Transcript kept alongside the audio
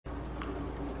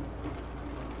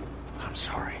I'm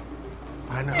sorry.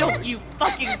 I know. Don't you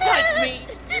fucking touch me!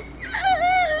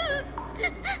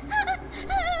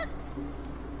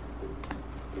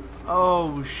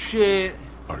 Oh shit.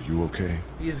 Are you okay?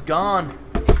 He's gone.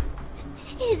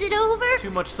 Is it over?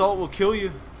 Too much salt will kill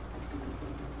you.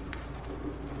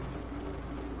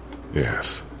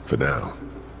 Yes, for now.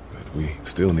 But we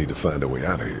still need to find a way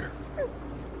out of here.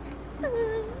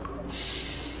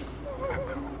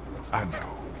 I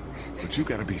know. But you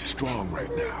gotta be strong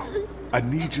right now. I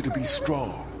need you to be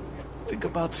strong. Think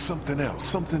about something else,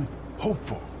 something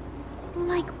hopeful.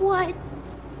 Like what?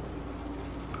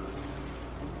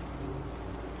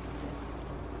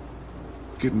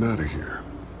 Getting out of here.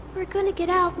 We're gonna get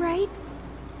out, right?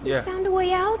 Yeah. Found a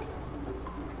way out?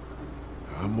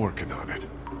 I'm working on it.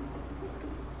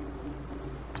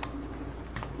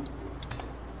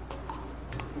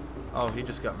 Oh, he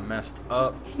just got messed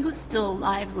up. He was still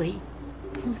alive, Lee.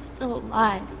 He was still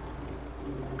alive.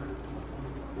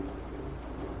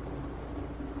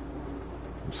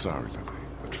 I'm sorry, Lily.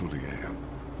 I truly am.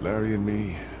 Larry and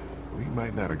me, we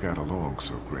might not have got along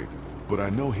so great, but I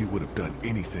know he would have done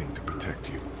anything to protect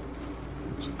you.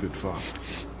 He was a good father.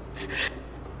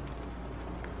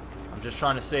 I'm just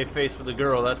trying to save face with the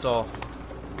girl, that's all.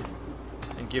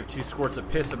 And give 2 squirts of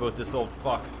piss about this old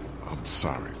fuck. I'm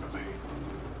sorry, Lily.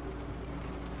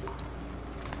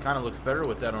 Kinda looks better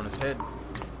with that on his head.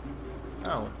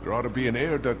 Oh. There ought to be an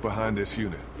air duct behind this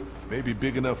unit. Maybe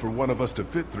big enough for one of us to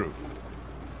fit through.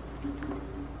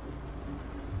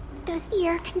 Does the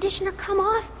air conditioner come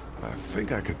off? I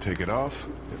think I could take it off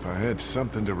if I had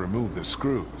something to remove the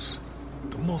screws.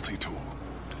 The multi-tool.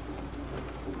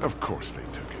 Of course they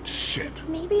took it. Shit.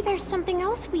 Maybe there's something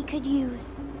else we could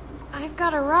use. I've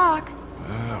got a rock.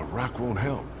 A rock won't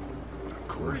help. But a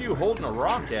coin Where are you might holding do a the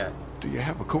rock trick. at? Do you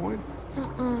have a coin?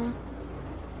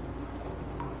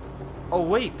 Oh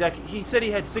wait, that he said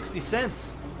he had 60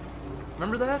 cents.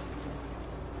 Remember that?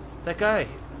 That guy.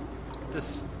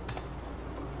 This.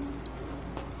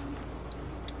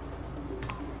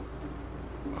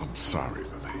 I'm sorry,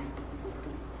 Lily.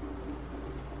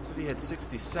 Said he had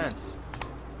 60 cents.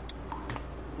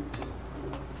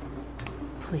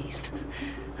 Please.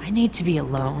 I need to be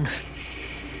alone.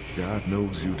 God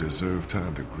knows you deserve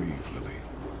time to grieve, Lily.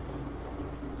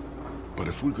 But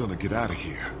if we're gonna get out of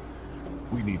here,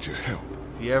 we need your help.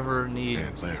 If you ever need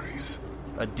And Larry's.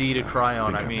 a D to cry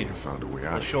on, I may mean, have found a way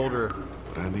out the of shoulder. here,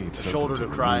 but I need something shoulder to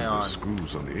cry remove on. the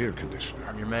screws on the air conditioner.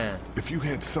 I'm your man. If you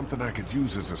had something I could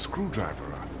use as a screwdriver,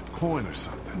 a coin or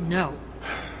something. No.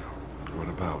 What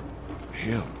about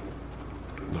him?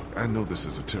 Look, I know this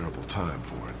is a terrible time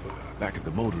for it, but back at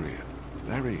the motor inn,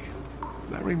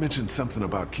 Larry mentioned something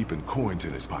about keeping coins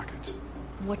in his pockets.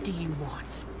 What do you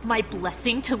want? My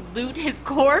blessing to loot his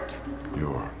corpse?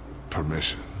 Your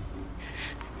permission.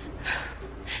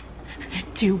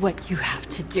 Do what you have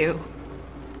to do.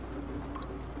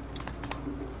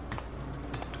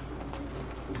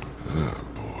 Oh,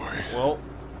 boy. Well,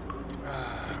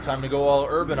 time to go all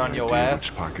urban on your Idea ass.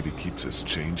 which pocket he keeps his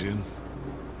change in?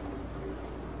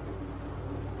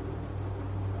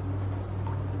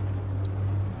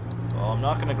 Well, I'm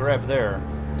not gonna grab there.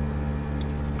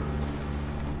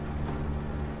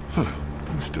 Huh.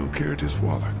 He still carried his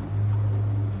wallet.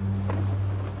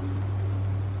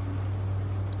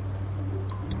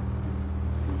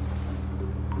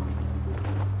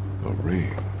 A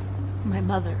ring. My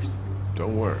mother's.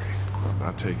 Don't worry. I'm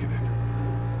not taking it.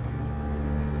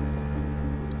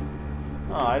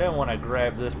 Oh, I didn't want to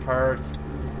grab this part.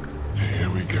 Here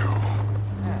we go.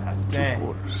 Ah, 2 dang.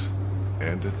 quarters.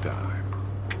 And a dime.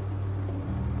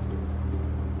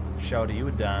 Shouty, you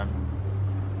a dime.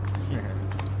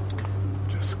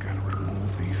 Just gotta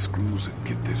remove these screws and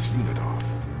get this unit off.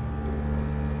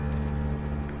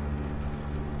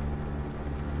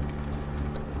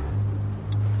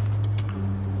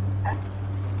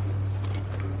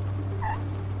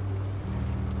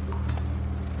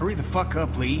 Hurry the fuck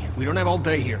up, Lee. We don't have all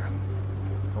day here.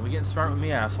 Are we getting smart with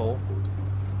me, asshole?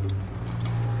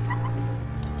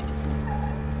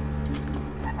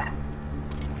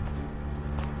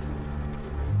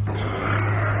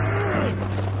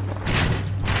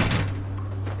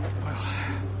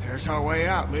 There's our way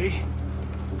out, Lee.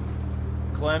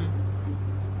 Clem?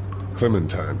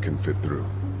 Clementine can fit through.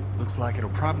 Looks like it'll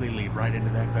probably lead right into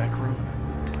that back room.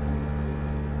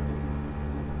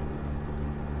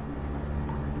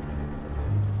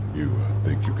 You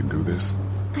think you can do this?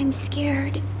 I'm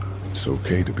scared. It's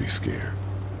okay to be scared.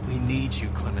 We need you,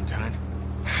 Clementine.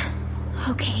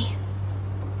 Okay.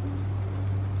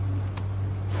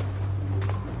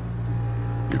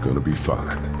 You're gonna be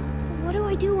fine. What do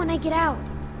I do when I get out?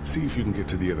 See if you can get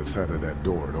to the other side of that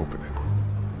door and open it.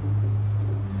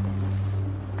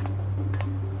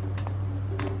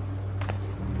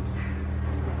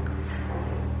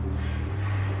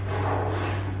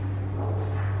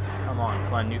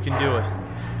 on, you can do it.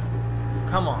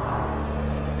 Come on.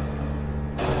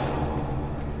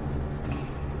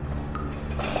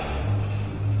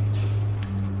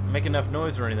 Make enough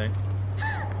noise or anything.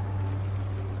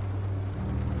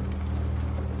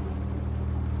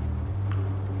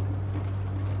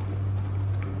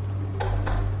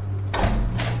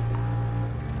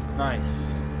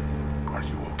 Nice. Are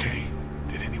you okay?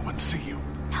 Did anyone see you?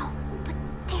 No, but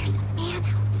there's a man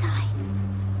outside.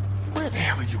 Where the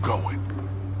hell are you going?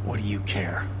 What do you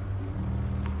care?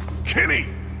 Kenny!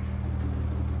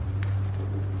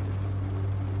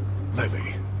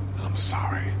 Lily, I'm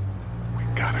sorry. We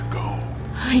gotta go.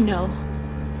 I know.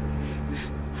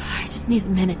 I just need a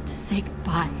minute to say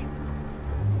goodbye.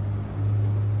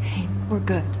 Hey, we're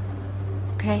good.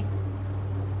 Okay?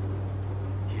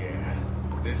 Yeah,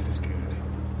 this is good.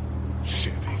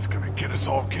 Shit, he's gonna get us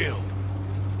all killed.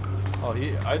 Oh,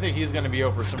 I think he's gonna be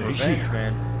over some Stay revenge, here.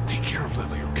 man. Take care of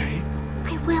Lily, okay?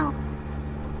 I will.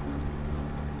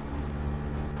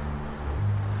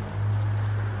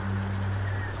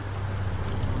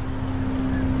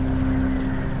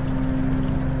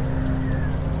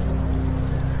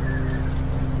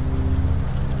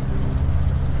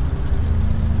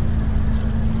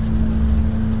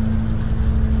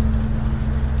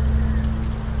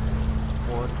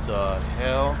 What the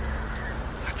hell?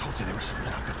 I told you there was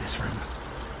something up at this room.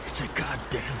 It's a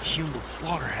goddamn human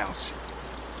slaughterhouse.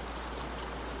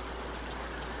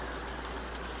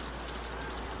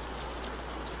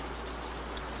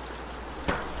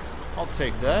 I'll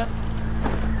take that.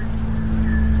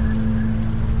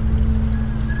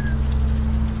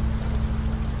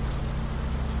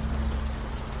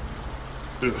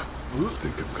 Ugh, I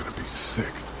think I'm gonna be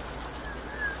sick.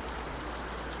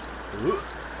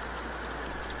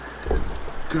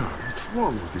 God, what's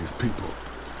wrong with these people?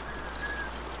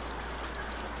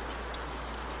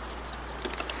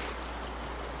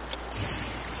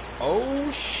 Oh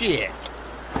shit.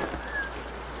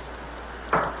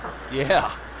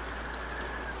 Yeah.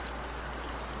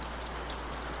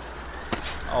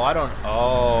 Oh, I don't.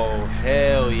 Oh,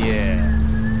 hell yeah.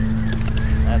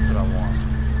 That's what I want.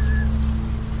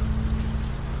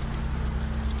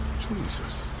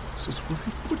 Jesus, this is where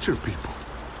they butcher people.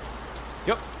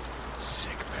 Yep.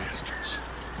 Sick bastards.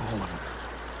 All of them.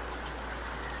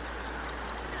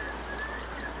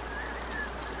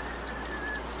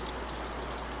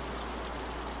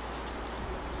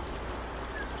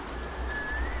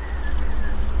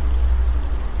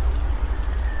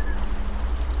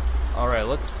 Alright,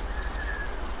 let's.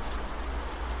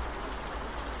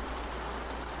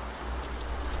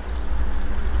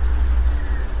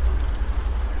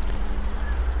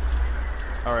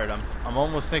 Alright, I'm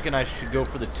almost thinking I should go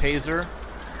for the taser.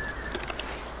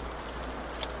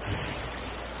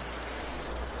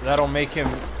 That'll make him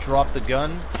drop the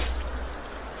gun.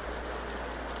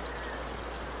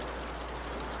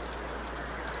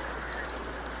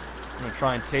 So I'm gonna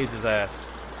try and tase his ass.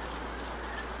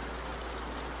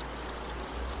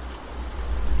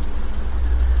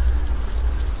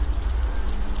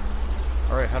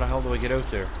 Alright, how the hell do I get out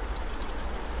there?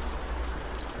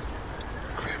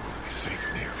 Clem will be safe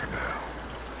in here for now.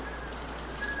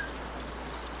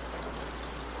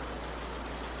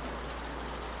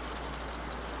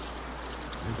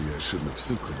 Maybe I shouldn't have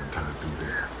sent Clementine through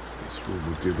there. This room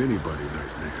would give anybody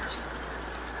nightmares.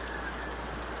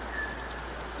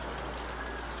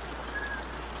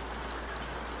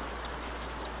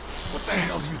 What the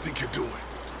hell do you think you're doing?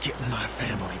 Getting my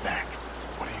family back.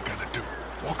 What are you gonna do?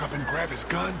 Walk up and grab his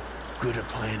gun? Good a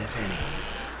plan as any.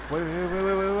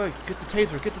 Wait. Get the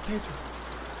taser, get the taser.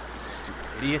 Stupid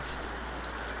idiot.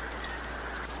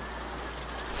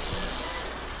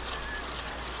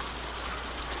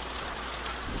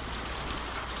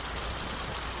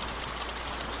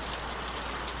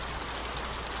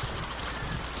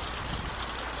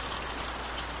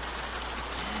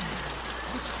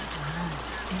 What's taking long?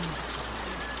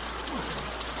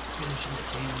 Finishing the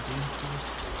damn deal first.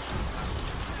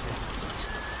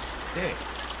 Hey,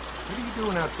 what are you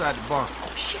doing outside the barn?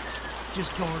 Oh, shit.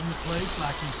 Just guarding the place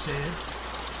like you said.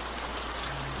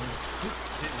 Quit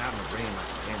sitting out in the rain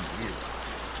like a damn deer.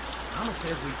 Mama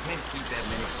says we can't keep that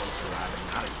many folks alive and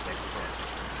not expect trouble.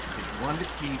 Pick one to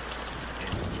keep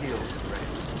and kill the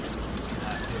rest. And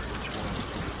I pick which one to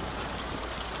keep alive.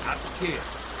 Not to kill.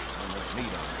 Enough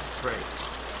meat on the trail.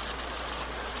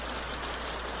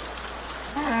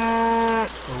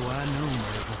 Oh, I know,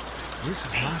 Mabel. This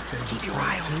is my favorite keep your part,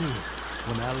 eye on too.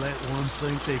 When I let one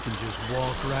think they can just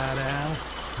walk right out,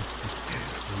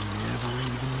 they never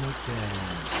even look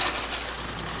down.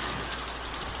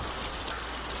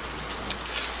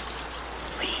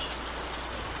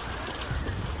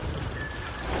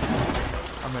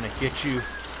 get you.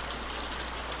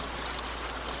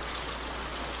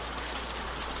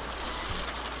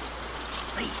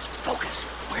 Lee, focus.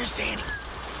 Where's Danny?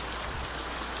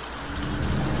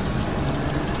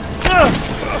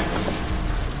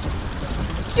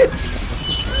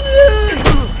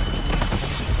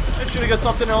 I should have got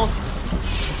something else.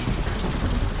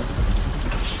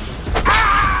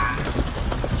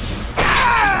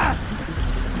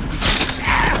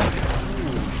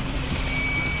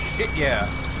 Shit, yeah.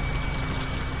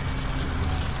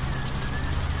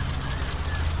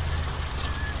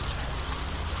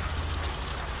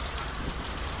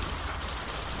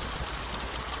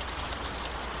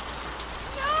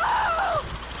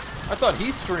 I thought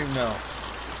he screamed no.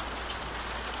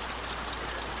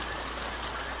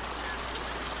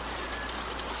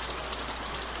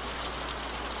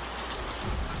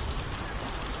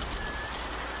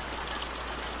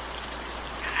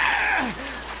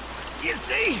 You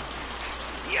see?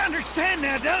 You understand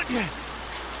now, don't you?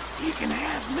 You can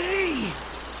have me.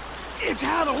 It's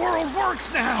how the world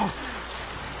works now.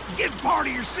 Give part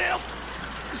of yourself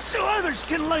so others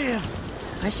can live.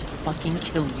 I should fucking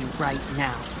kill you right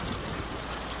now.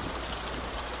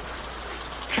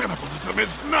 Cannibalism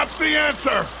is not the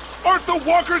answer! Aren't the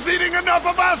walkers eating enough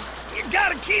of us? You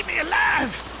gotta keep me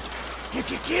alive.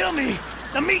 If you kill me,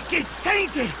 the meat gets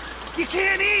tainted. You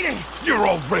can't eat it. You're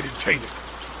already tainted.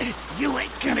 You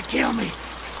ain't gonna kill me.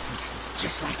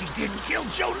 Just like you didn't kill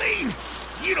Jolene.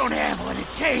 You don't have what it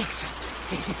takes.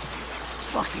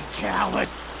 Fucking coward.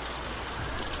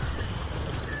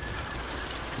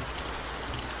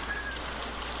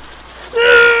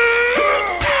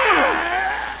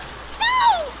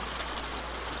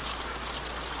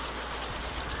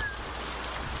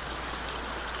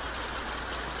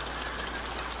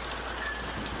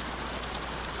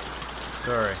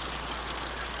 Sorry.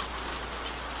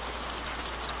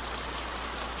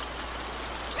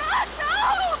 God,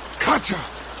 no! Katja!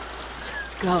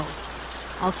 Just go.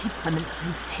 I'll keep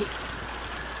Clementine safe.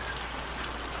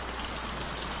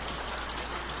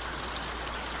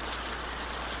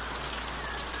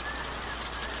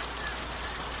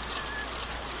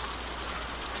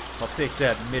 I'll take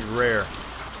that mid-rare,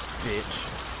 bitch.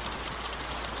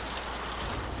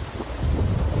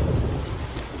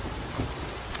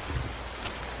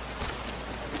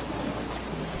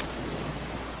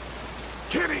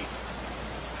 Kenny!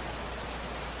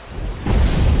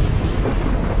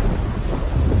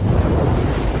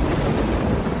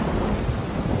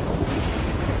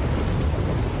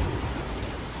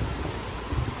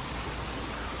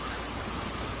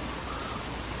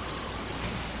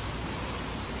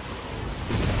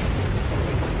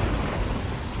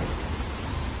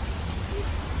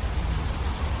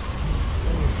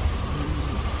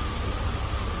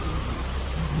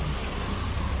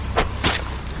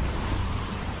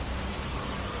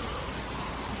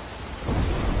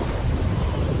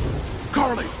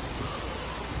 Carly!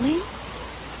 Lee?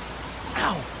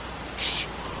 Ow! Shh.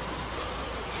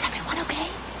 Is everyone okay?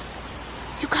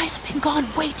 You guys have been gone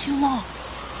way too long.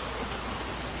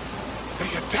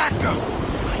 They attacked us!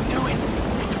 I knew it.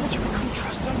 I told you we couldn't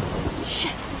trust them.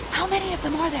 Shit. How many of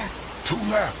them are there? 2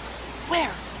 left.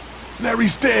 Where?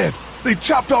 Larry's dead! They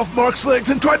chopped off Mark's legs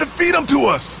and tried to feed him to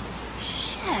us!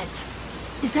 Shit.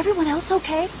 Is everyone else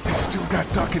okay? They've still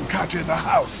got Duck and Katja in the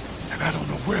house, and I don't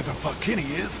know where the fuck Kenny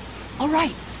is. All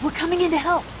right. We're coming in to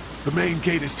help. The main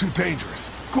gate is too dangerous.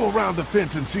 Go around the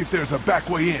fence and see if there's a back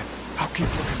way in. I'll keep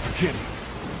looking for Kenny.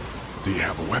 Do you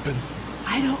have a weapon?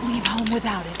 I don't leave home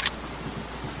without it.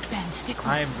 Ben, stick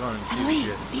close. I am going to And Lee,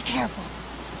 just be careful.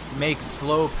 make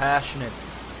slow, passionate,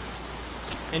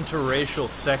 interracial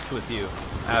sex with you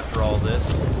after all this.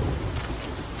 No,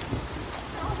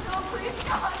 please,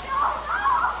 God, no!